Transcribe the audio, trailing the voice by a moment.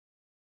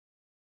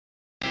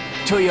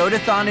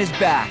Toyotathon is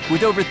back.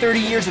 With over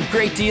 30 years of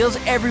great deals,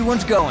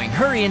 everyone's going.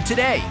 Hurry in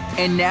today.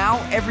 And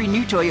now, every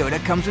new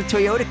Toyota comes with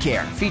Toyota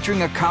Care,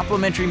 featuring a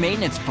complimentary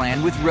maintenance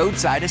plan with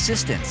roadside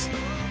assistance.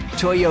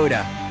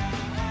 Toyota.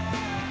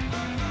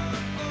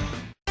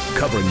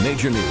 Covering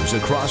major news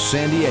across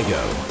San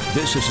Diego,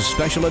 this is a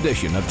special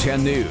edition of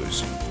 10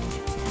 News.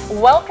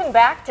 Welcome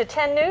back to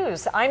 10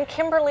 News. I'm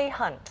Kimberly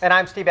Hunt. And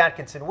I'm Steve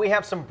Atkinson. We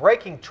have some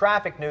breaking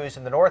traffic news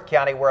in the North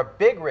County where a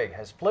big rig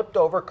has flipped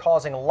over,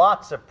 causing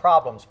lots of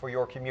problems for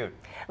your commute.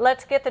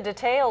 Let's get the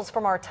details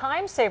from our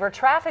time saver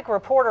traffic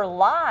reporter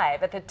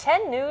live at the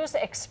 10 News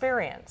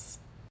Experience.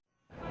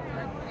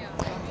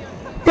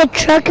 The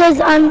truck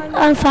is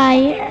on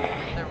fire.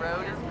 The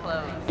road is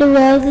closed. The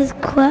road is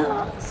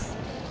closed.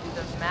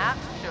 The map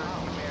shows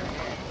you where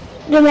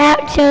it is. The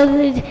map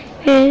shows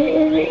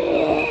where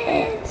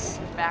it is.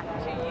 Back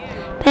to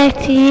you.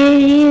 Back to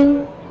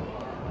you.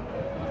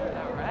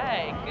 All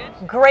right,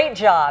 good. Great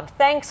job.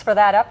 Thanks for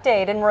that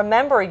update. And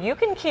remember, you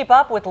can keep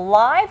up with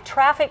live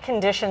traffic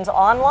conditions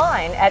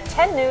online at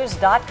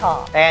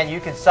 10news.com. And you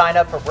can sign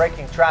up for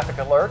breaking traffic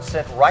alerts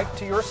sent right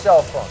to your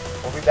cell phone.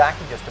 We'll be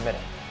back in just a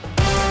minute.